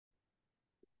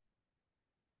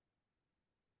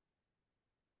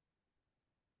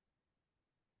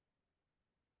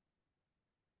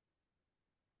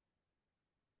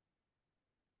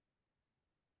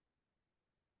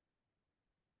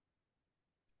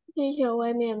Please show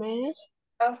wait me a minute.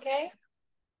 Okay.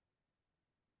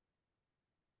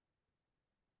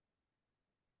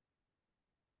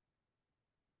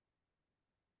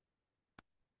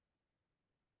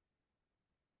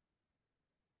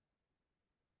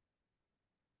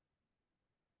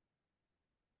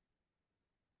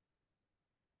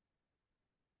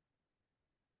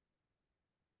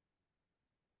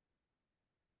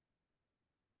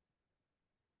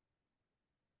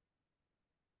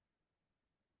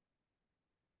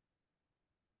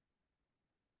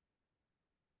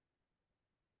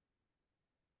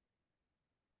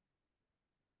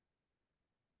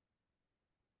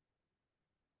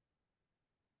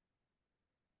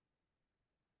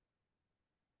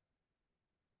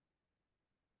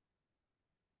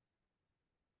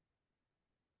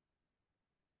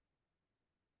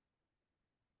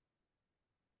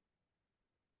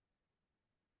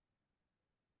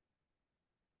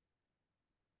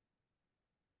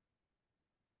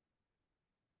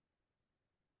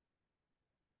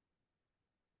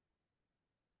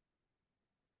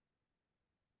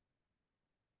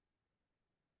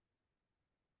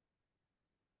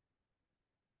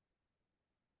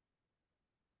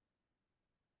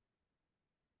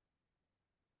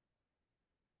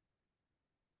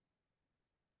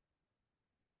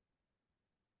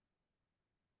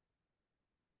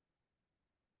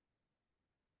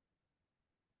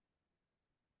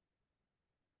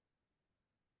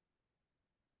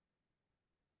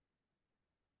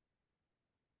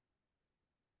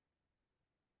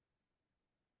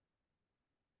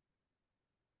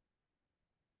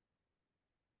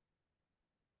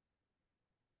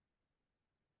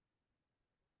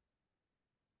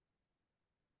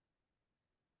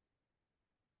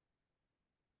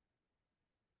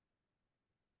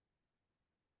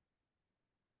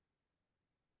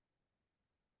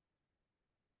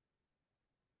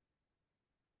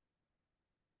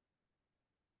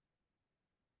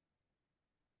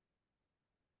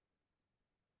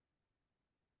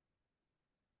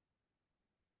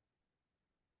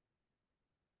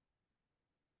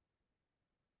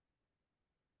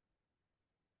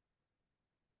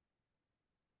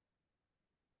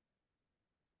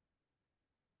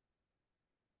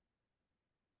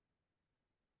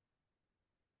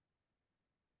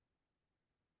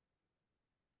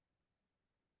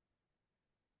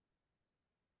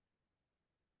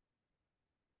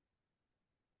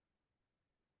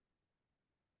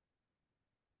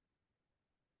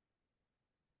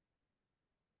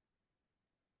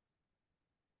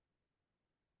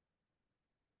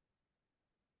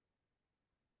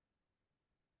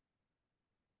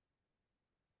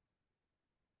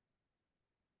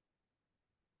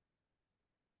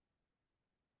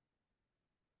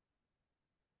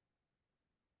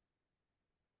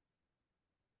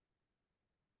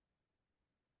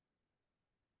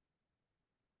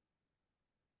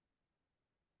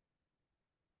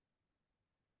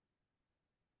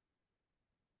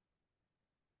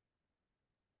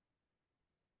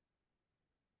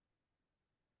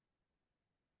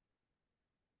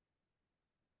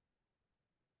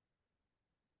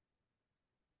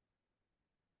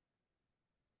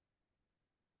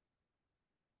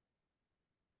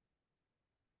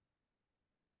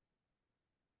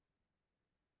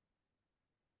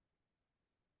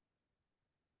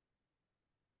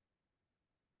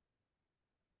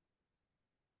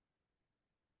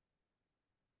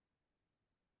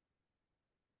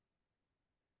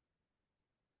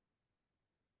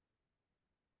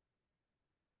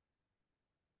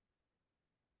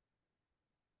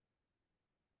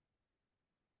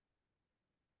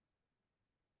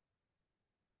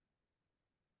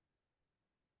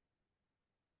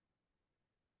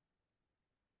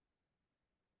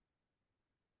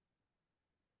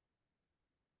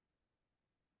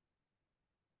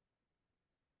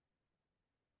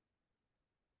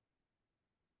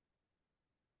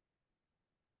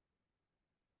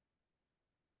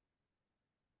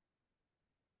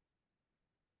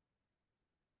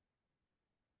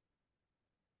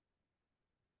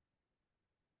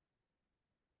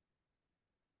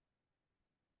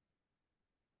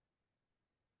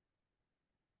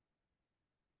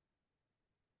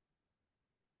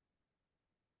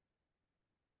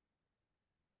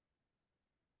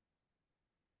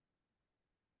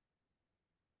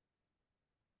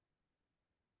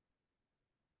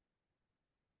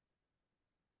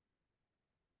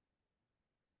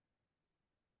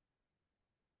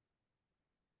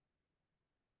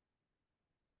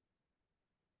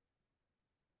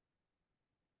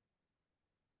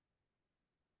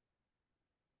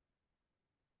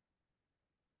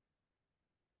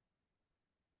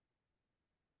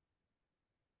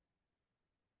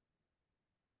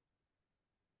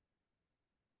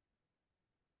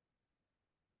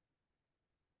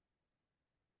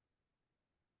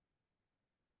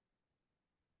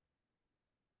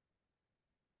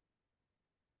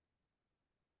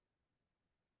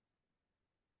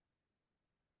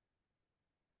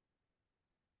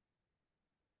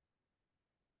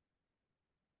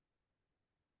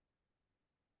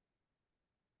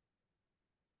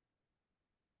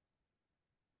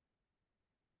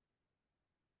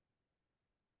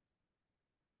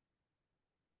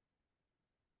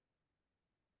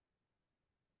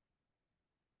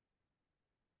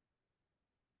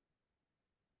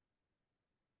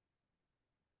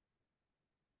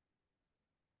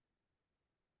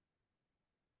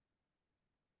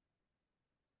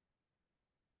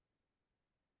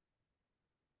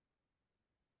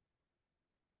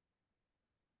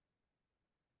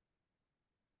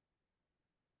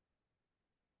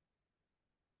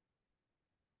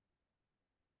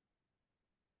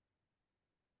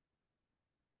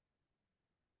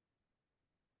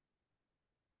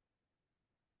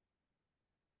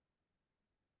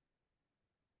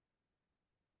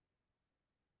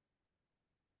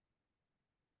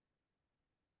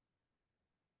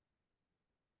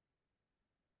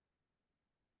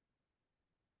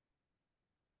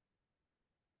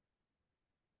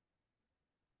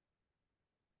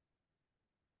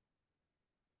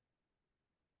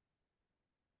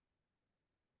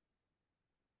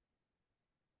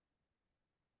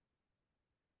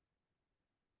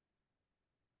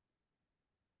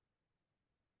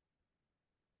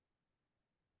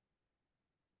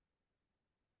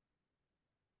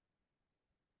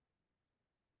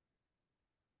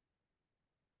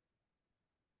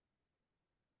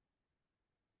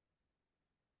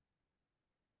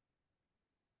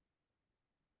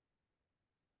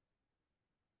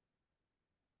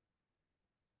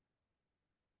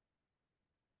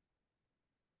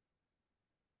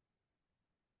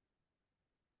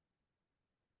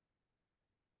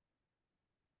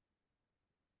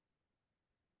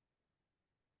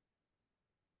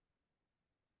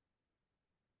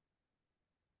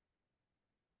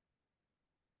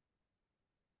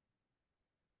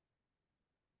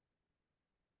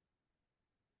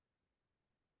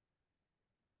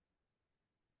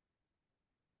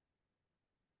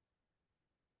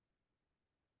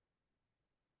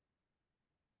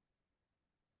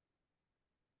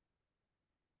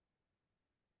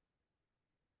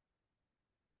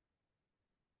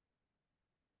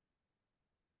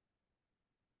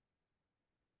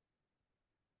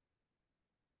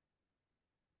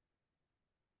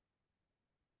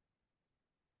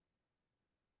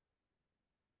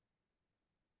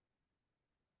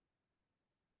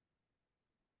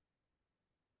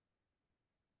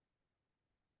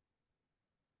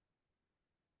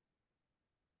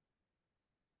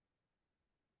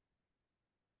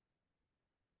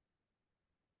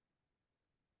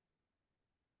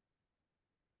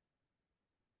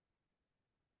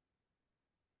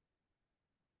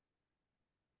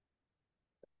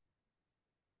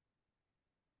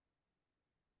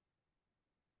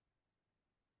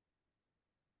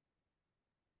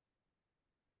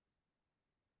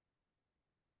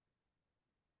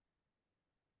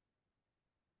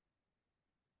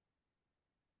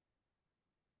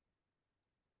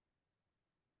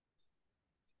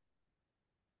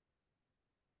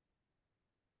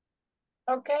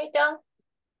 Okay, done.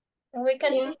 We Yeah.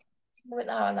 continue with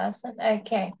our lesson.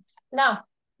 Okay. Now,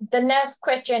 the next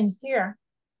question here.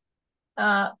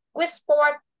 Which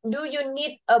sport do you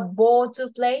need a ball to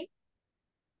play?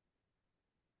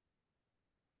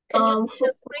 Can you see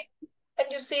the Football. screen?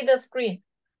 Can you see the screen?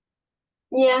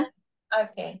 Yeah.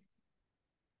 Okay.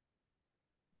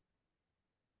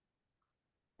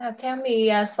 Now tell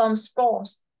me some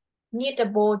sports need a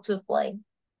ball to play.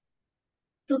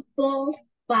 Football,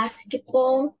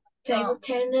 basketball, table Uh,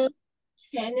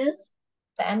 tennis,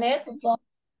 Tennis?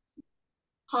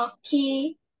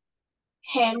 hockey,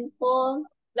 handball.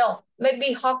 No,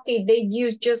 maybe hockey. They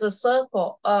use just a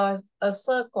circle. A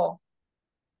circle.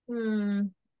 Hmm,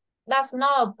 that's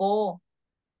not a ball.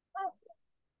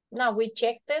 Now we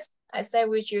check this. I say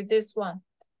we choose this one.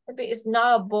 Maybe it's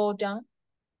not a ball down.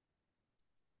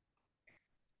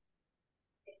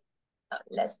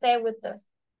 Let's stay with this.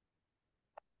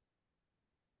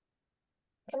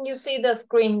 Can you see the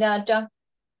screen, John?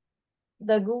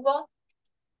 The Google?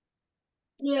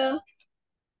 Yeah.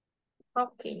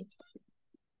 Hockey.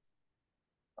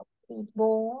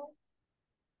 Ball?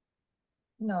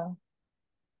 No.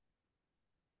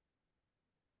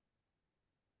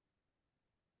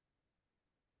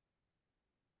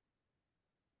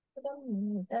 Cái đó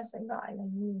người ta sẽ gọi là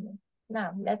gì nhỉ?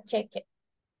 Nào, let's check it.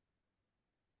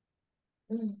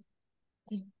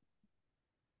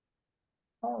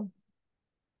 Oh,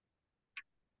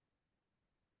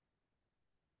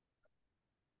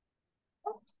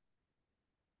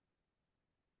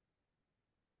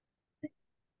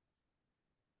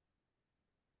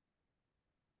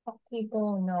 hockey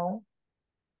ball, no.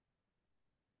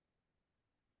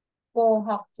 Ball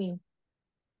hockey.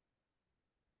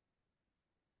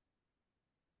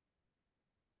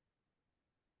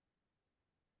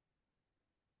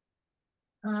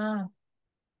 À,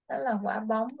 đó là quả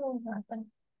bóng luôn hả ta?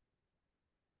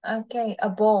 Okay, a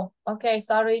ball. Okay,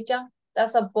 sorry, John.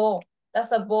 That's a ball.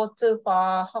 That's a ball too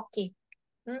for hockey.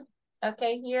 Hmm?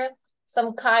 Okay, here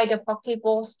some kind of hockey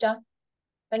balls, John.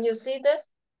 Can you see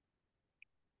this?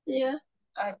 Yeah.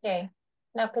 Okay,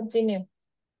 now continue.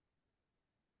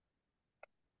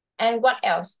 And what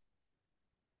else?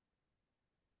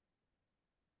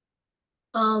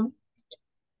 Um.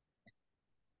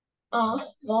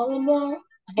 Volleyball,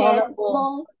 Volleyball.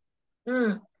 handball,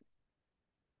 Mm,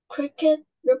 cricket,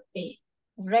 rugby.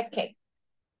 racket.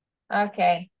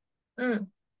 Okay.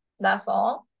 That's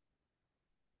all.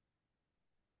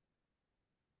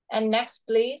 And next,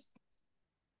 please.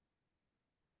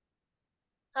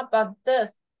 How about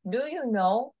this? Do you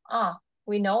know?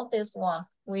 We know this one.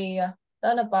 We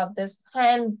learn about this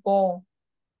handball.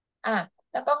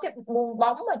 Nó có cái môn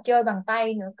bóng mà chơi bằng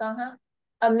tay nữa con ha.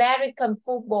 American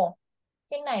football.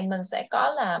 Cái này mình sẽ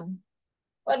có là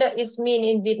what does it mean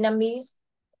in Vietnamese?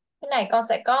 Cái này con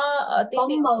sẽ có ở tiếng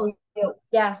Việt. Bóng màu dục.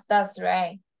 Yes, that's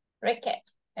right. Racket.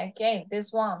 Okay,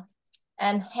 this one.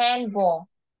 And handball.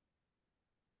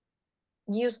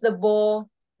 Use the ball,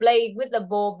 play with the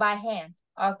ball by hand.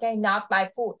 Okay, not by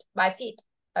foot, by feet.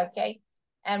 Okay,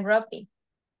 and rugby.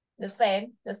 The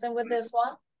same with this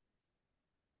one.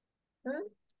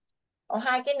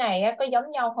 Hai cái này á, có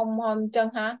giống nhau không Trân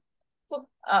ha?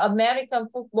 American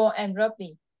football and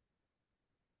rugby.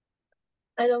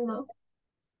 I don't know.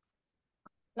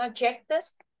 Now check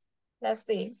this. Let's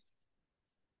see.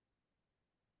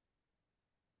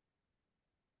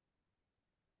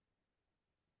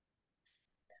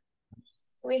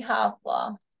 We have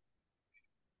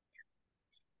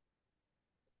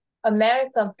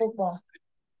American football.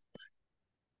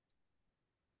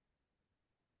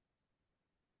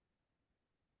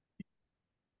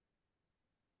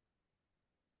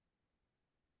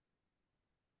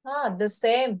 The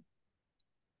same.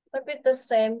 Maybe the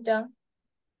same, John.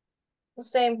 The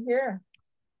same here.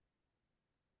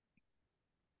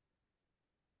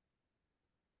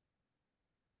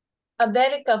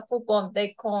 American football,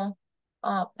 they call.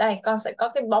 Đây, con sẽ có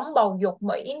cái bóng bầu dục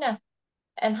Mỹ nè.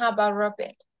 And how about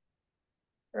rugby?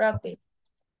 Rugby.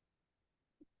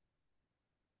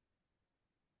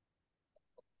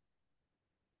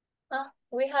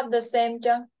 We have the same,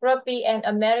 John. Rugby and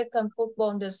American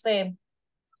football the same.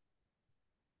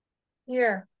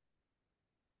 Here.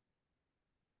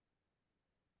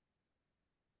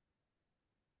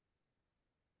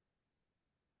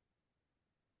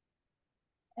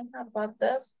 And how about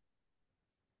this?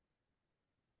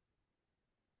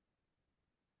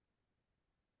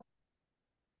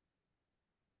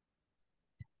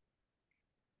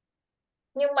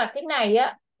 Nhưng mà cái này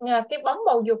á, cái bóng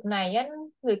bầu dục này á,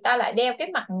 người ta lại đeo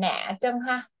cái mặt nạ Trân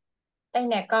ha. Đây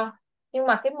nè con. Nhưng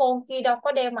mà cái môn kia đâu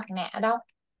có đeo mặt nạ đâu.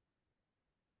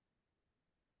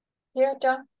 Hiểu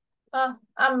chưa?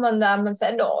 Mình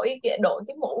sẽ đổi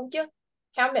cái mũ chứ.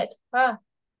 Helmet ha.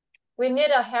 We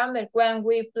need a helmet when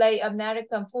we play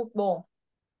American football.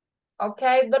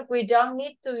 Okay, but we don't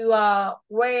need to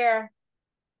wear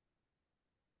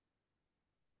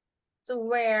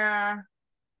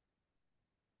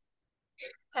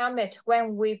helmet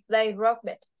when we play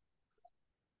rugby.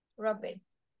 Rugby.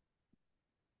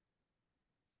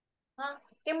 Ha.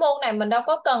 Cái môn này mình đâu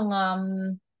có cần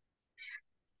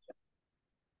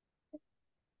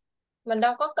mình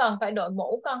đâu có cần phải đội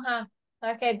mũ con ha.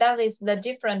 Okay, that is the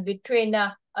difference between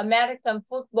American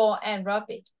football and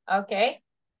rugby. Okay,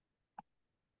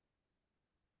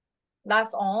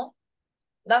 that's all.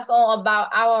 That's all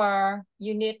about our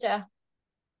unit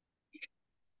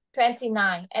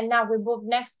 29. And now we move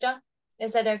next.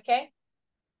 Is that okay?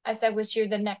 I said we choose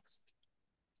the next.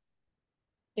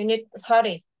 Unit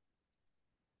 30.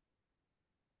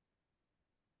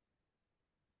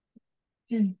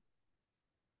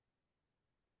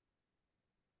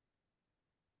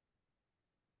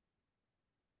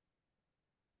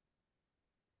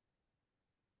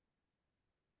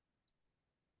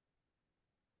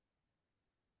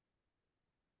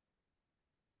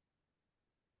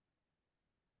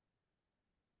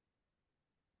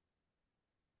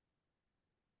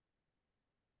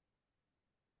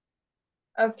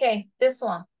 Okay, this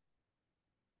one.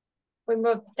 We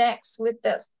move next with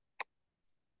this.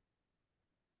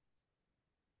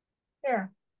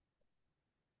 Here.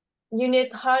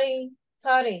 Unit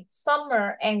 30,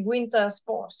 summer and winter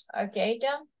sports. Okay,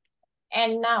 done.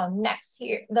 And now next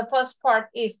here, the first part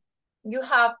is you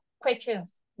have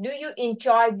questions. Do you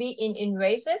enjoy being in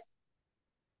races?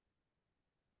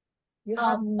 You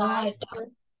have No, I 9.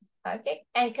 don't. Okay,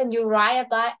 and can you ride a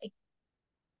bike?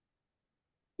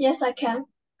 Yes, I can.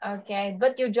 Okay,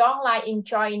 but you don't like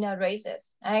enjoying the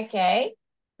races. Okay.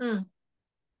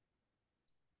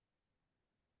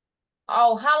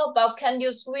 Oh, how about can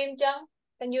you swim, John?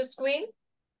 Can you swim?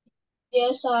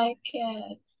 Yes, I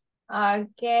can.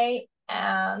 Okay,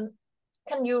 and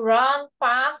can you run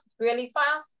fast, really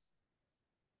fast?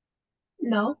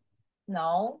 No.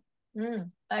 No.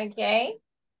 Okay.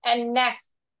 And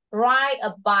next, ride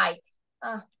a bike.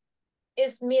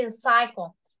 It means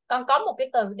cycle. Con có một cái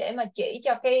từ để mà chỉ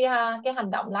cho cái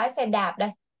hành động lái xe đạp đây.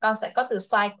 Con sẽ có từ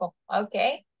cycle.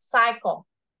 Okay. Cycle.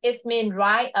 It means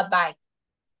ride a bike.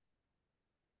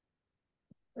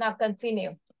 Now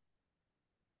continue.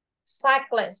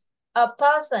 Cyclist. A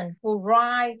person who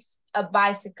rides a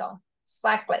bicycle.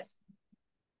 Cyclist.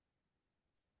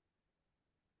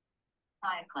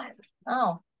 Cyclist.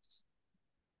 Oh.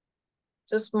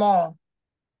 Too small.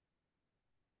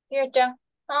 Here chưa?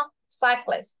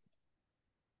 Cyclist.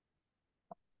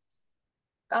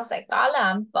 Con sẽ có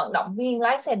là vận động viên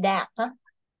lái xe đạp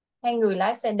hay người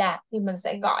lái xe đạp thì mình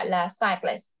sẽ gọi là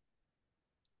cyclist.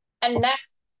 And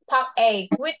next, part A,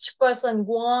 which person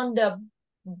won the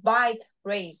bike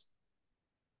race?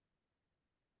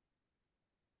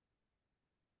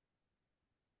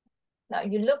 Now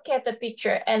you look at the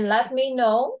picture and let me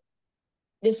know.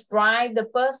 Describe the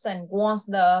person who wants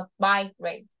the bike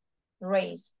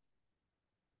race.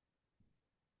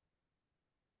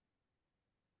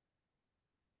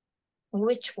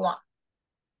 Which one?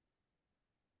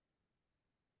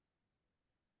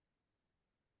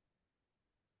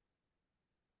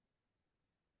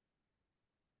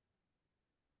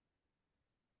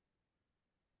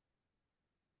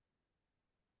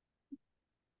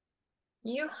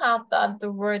 You have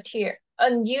the word here.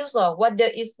 Unusual. What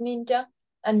does it mean?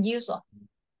 Unusual.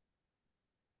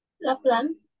 Lấp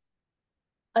lánh.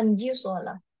 Unusual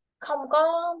là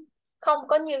không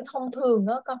có như thông thường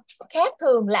đó con, khác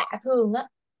thường, lạ thường á.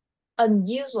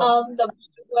 Unusual. The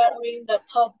one wearing the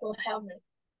purple helmet.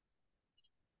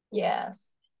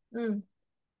 Yes.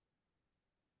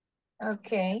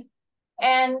 Okay.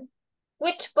 And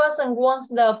which person wants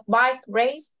the bike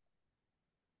race?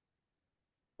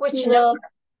 Which number?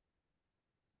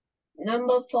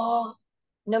 Number 4.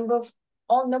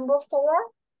 Number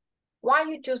 4? Why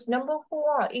you choose number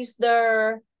 4? Is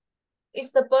the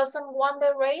person won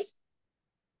the race?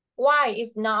 Why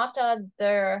is not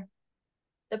the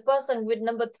person with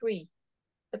number 3?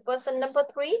 The person number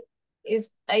 3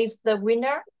 is the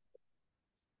winner.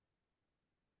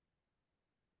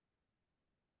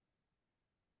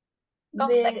 Con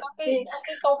sẽ có cái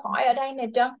câu hỏi ở đây này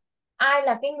Trân. Ai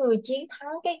là cái người chiến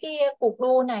thắng cái cuộc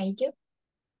đua này chứ?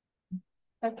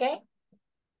 Okay.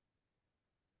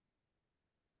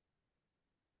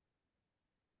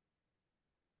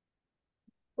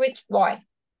 Which boy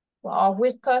or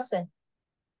which person?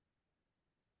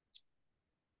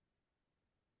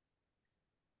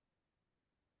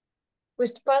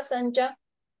 Which person chứ?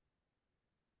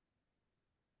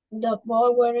 The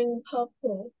boy wearing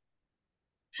purple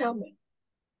helmet.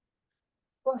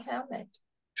 For helmet.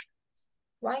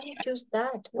 Why you choose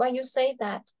that? Why you say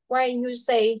that? Why you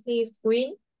say he's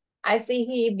green? I see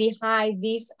he behind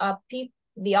these people,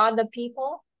 the other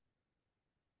people.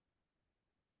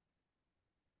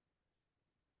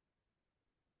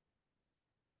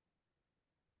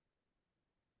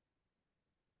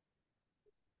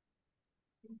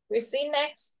 We see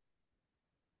next.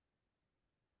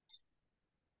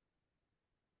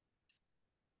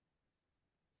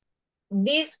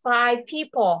 These 5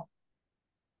 people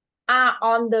are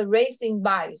on the racing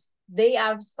bikes. They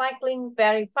are cycling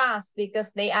very fast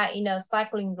because they are in a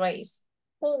cycling race.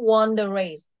 Who won the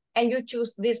race? And you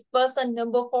choose this person,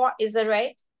 number 4, is it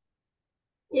right?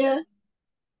 Yeah,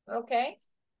 Okay.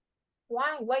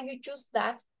 Why? Why you choose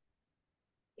that?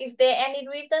 Is there any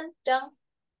reason, Trân?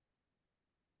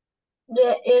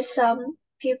 there is some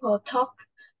people talk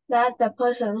that the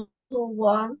person who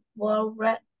won wore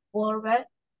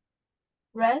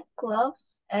red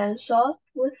gloves and shorts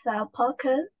without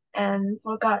pocket and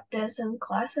forgot their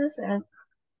sunglasses and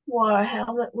wore a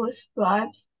helmet with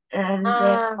stripes and red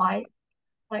Ah, white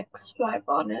like stripe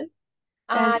on it.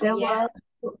 And they yeah.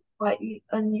 were quite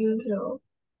unusual.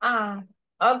 Ah,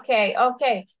 okay,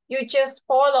 okay. You just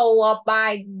follow up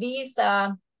by these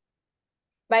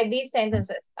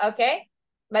sentences, okay?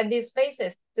 By these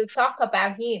phrases to talk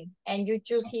about him, and you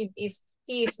choose him is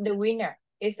he is the winner.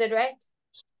 Is that right?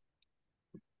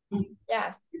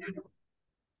 Yes.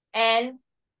 And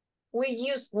we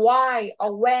use why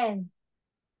or when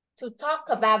to talk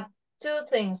about 2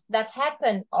 things that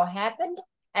happen or happened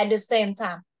at the same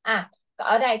time. À,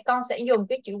 ở đây con sẽ dùng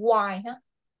cái chữ why ha.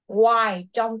 Why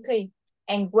trong khi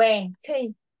and when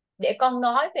khi để con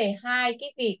nói về 2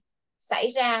 cái việc xảy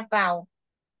ra vào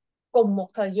cùng một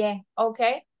thời gian. Ok.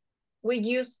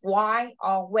 We use why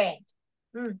or when.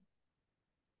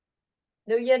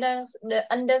 Do you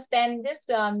understand this,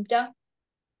 Trân?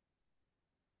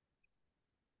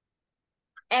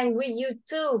 And we use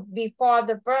to before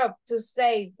the verb to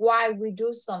say why we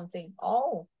do something.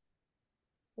 Oh,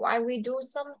 why we do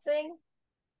something?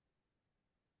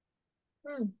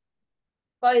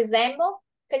 For example,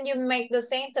 can you make the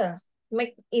sentence?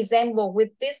 Make example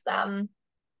with this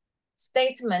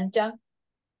statement, Trân?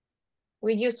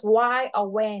 We use why or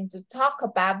when to talk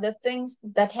about the things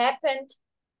that happened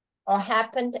or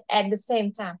happened at the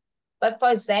same time. But for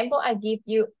example, I give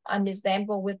you an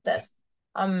example with this.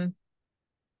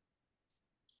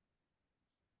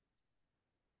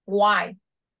 Why?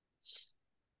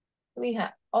 We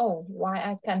have, oh, why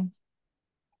I can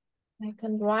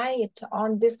write it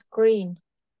on this screen.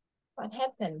 What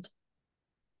happened?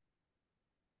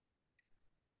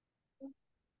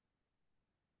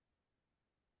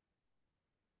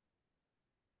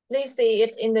 Please see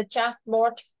it in the chat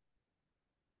board.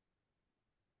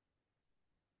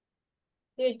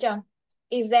 Here, Trân.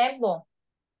 Example.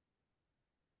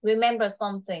 Remember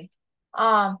something.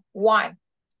 Why?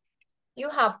 You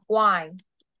have why.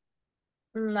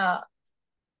 No.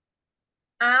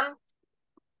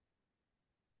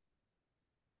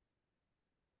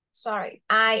 Sorry,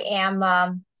 I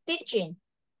am teaching.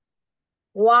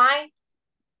 Why?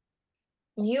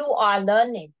 You are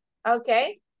learning.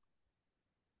 Okay.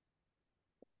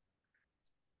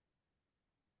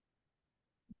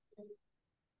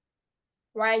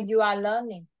 Why you are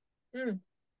learning. Can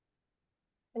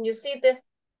you see this?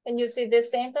 Can you see this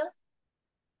sentence?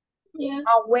 Yeah.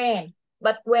 Or when?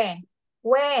 But when?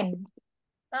 When?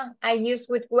 I use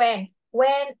with when.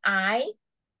 When I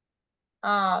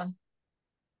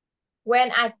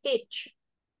teach,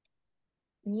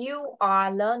 you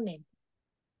are learning.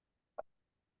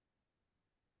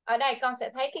 Ở đây con sẽ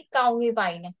thấy cái câu như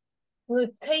vậy nè.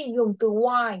 Khi dùng từ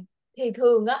why thì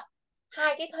thường á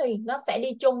 2 cái thì nó sẽ đi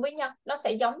chung với nhau, nó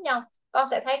sẽ giống nhau. Con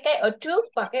sẽ thấy cái ở trước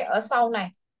và cái ở sau này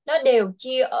nó đều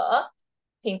chia ở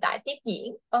hiện tại tiếp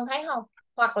diễn, con thấy không?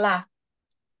 Hoặc là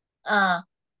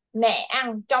mẹ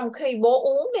ăn trong khi bố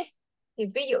uống đi, thì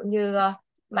ví dụ như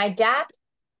my dad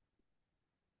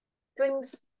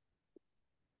drinks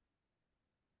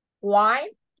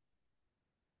wine,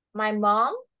 my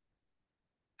mom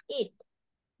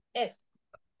eats.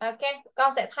 Ok,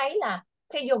 con sẽ thấy là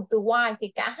khi dùng từ why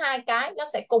thì cả 2 cái nó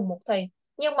sẽ cùng một thì.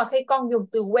 Nhưng mà khi con dùng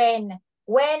từ when này,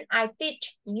 when I teach,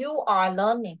 you are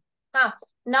learning ha,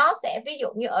 nó sẽ ví dụ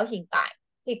như ở hiện tại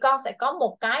thì con sẽ có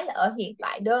một cái là ở hiện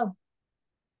tại đơn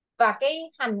và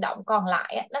cái hành động còn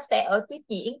lại nó sẽ ở tiếp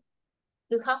diễn,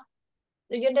 được không?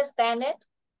 Do you understand it?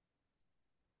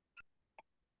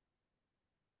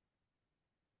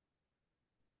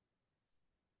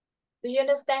 Do you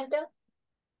understand it?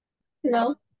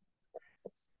 No.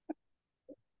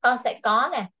 Con sẽ có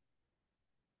nè.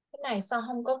 Cái này sao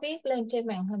không có viết lên trên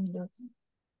màn hình được?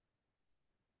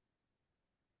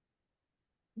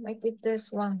 Maybe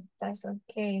this one. That's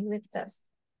okay with us.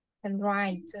 Can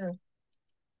write too.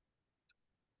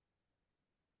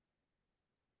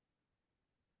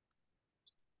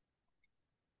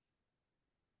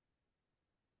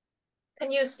 Can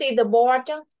you see the board?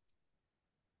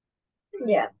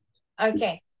 Yeah.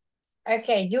 Okay.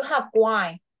 Okay, you have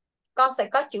why. Con sẽ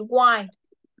có chữ why.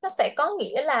 Nó sẽ có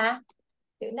nghĩa là,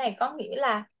 chữ này có nghĩa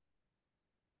là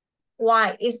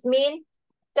why is mean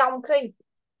trong khi.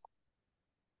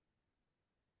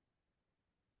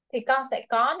 Thì con sẽ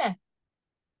có nè.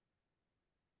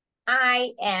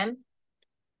 I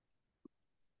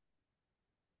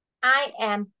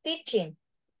am teaching.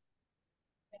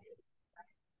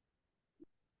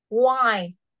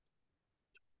 Why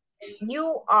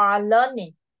you are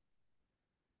learning.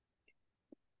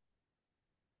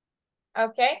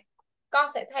 Ok. Con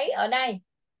sẽ thấy ở đây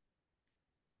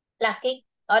là cái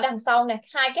ở đằng sau này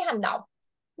hai cái hành động.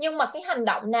 Nhưng mà cái hành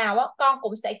động nào á con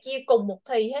cũng sẽ chia cùng một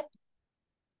thì hết.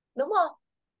 Đúng không?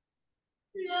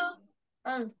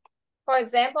 Yeah. For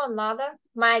example, another.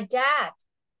 My dad.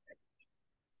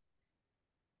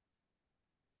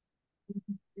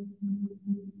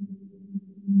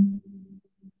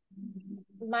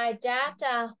 My dad.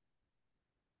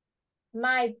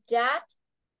 My dad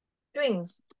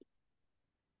drinks.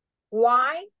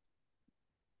 Why?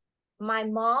 My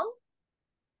mom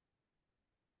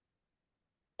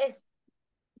is.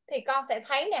 Thì con sẽ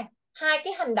thấy nè, hai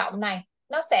cái hành động này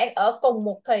nó sẽ ở cùng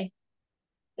một thì.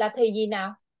 Là thì gì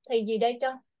nào? Thì gì đây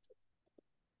Trân?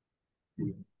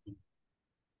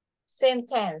 Same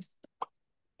tense.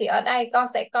 Thì ở đây con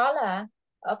sẽ có là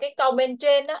ở cái câu bên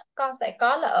trên đó, con sẽ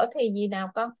có là ở thì gì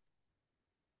nào con?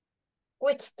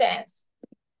 Which tense?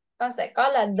 Con sẽ có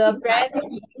là the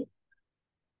present.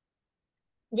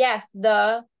 Yes,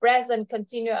 the present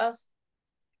continuous.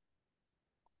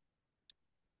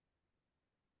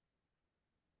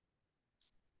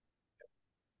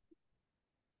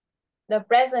 The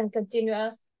present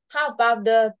continuous. How about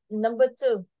the number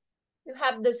 2? You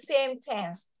have the same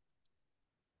tense.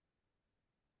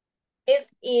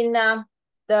 It's in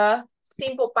the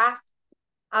simple past.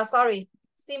 Sorry,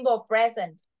 simple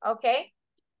present. Okay.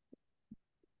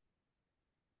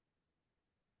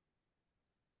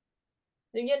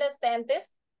 Do you understand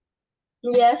this?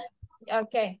 Yes.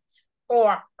 Okay.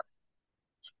 Or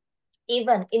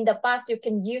even in the past, you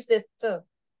can use it too.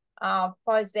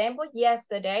 For example,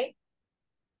 yesterday,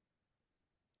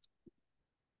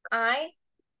 I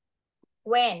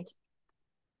went.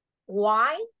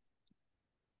 Why?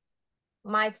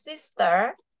 My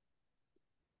sister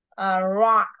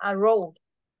rode.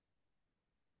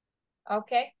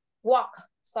 Okay. Walk.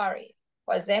 Sorry.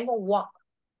 For example, walk.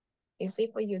 Easy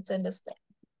for you to understand.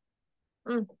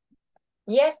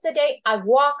 Yesterday, I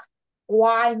walked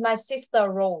while my sister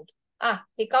rode.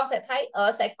 Thì con sẽ thấy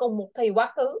ở sẽ cùng một thì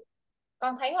quá khứ.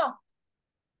 Con thấy không?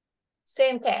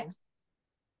 Same tense.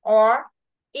 Or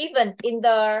even in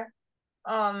the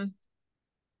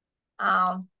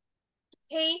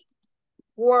he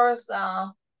was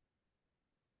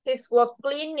his work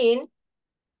cleaning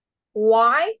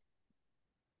while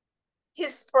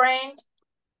his friend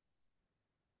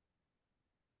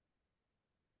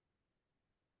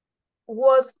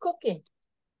was cooking.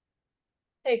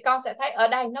 Thì con sẽ thấy ở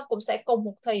đây nó cũng sẽ cùng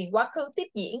một thì quá khứ tiếp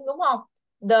diễn đúng không?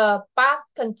 The past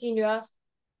continuous.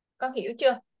 Con hiểu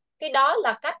chưa? Cái đó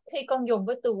là cách khi con dùng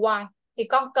với từ why thì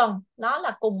con cần nó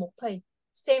là cùng một thì.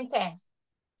 Same tense.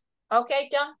 Okay,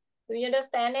 Trân? Do you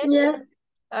understand it? Yeah.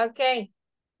 Okay.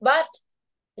 But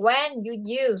when you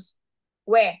use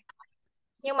where.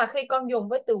 Nhưng mà khi con dùng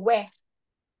với từ where.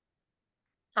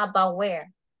 How about where?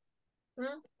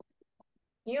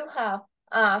 You have.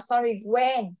 Sorry,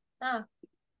 when.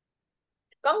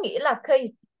 Có nghĩa là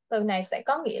khi. Từ này sẽ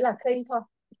có nghĩa là khi thôi.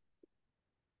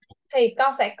 Thì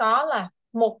con sẽ có là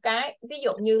một cái. Ví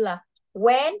dụ như là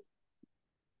when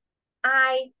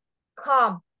I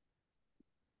come.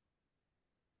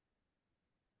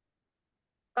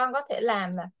 Con có thể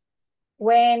làm là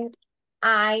when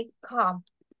I come.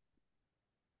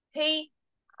 He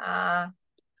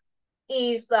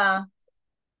is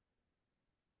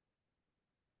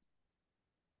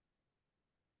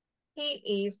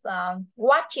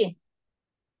watching.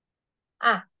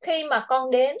 Khi mà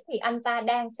con đến thì anh ta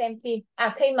đang xem phim.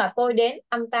 Khi mà tôi đến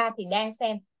anh ta thì đang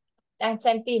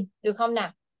xem phim, được không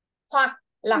nào? Hoặc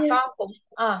là Yeah. con cũng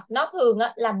nó thường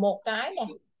là một cái nè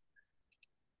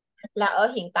là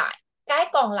ở hiện tại, cái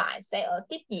còn lại sẽ ở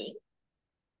tiếp diễn.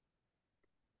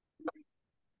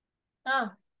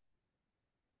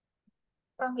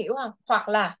 Con hiểu không? Hoặc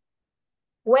là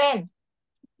when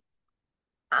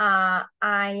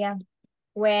I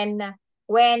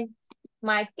when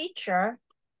my teacher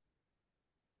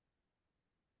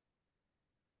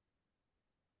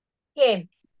came,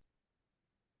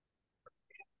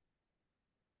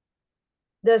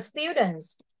 the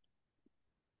students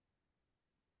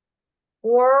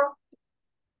were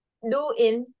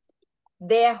doing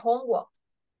their homework.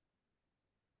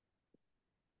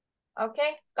 Ok,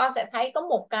 con sẽ thấy có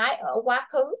một cái ở quá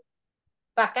khứ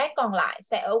và cái còn lại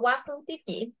sẽ ở quá khứ tiếp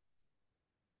diễn.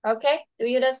 Ok, do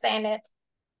you understand it?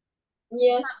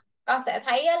 Yes. Con sẽ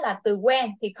thấy là từ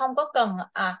when thì không có cần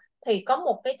thì có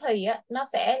một cái thì nó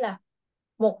sẽ là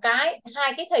một cái,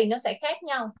 hai cái thì nó sẽ khác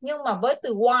nhau, nhưng mà với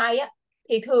từ why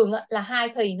thì thường là hai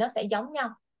thì nó sẽ giống nhau.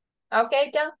 Ok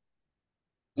chứ?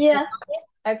 Yeah.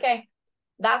 Okay,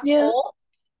 that's Yeah. all,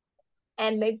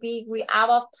 and maybe we out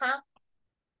of time.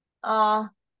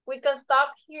 We can stop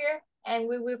here and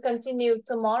we will continue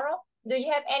tomorrow. Do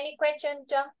you have any question,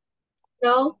 John?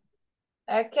 No.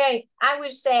 Okay, I will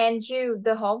send you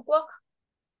the homework.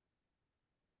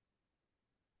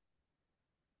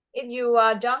 If you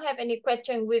don't have any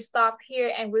question, we stop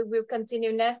here and we will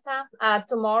continue next time,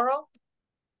 tomorrow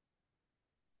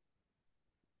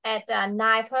at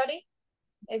 9:30.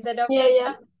 Is it Yeah, okay,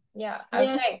 yeah. John? Yeah,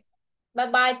 Yes. okay.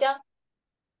 Bye bye, John.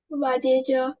 Bye,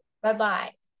 teacher. Bye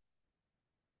bye.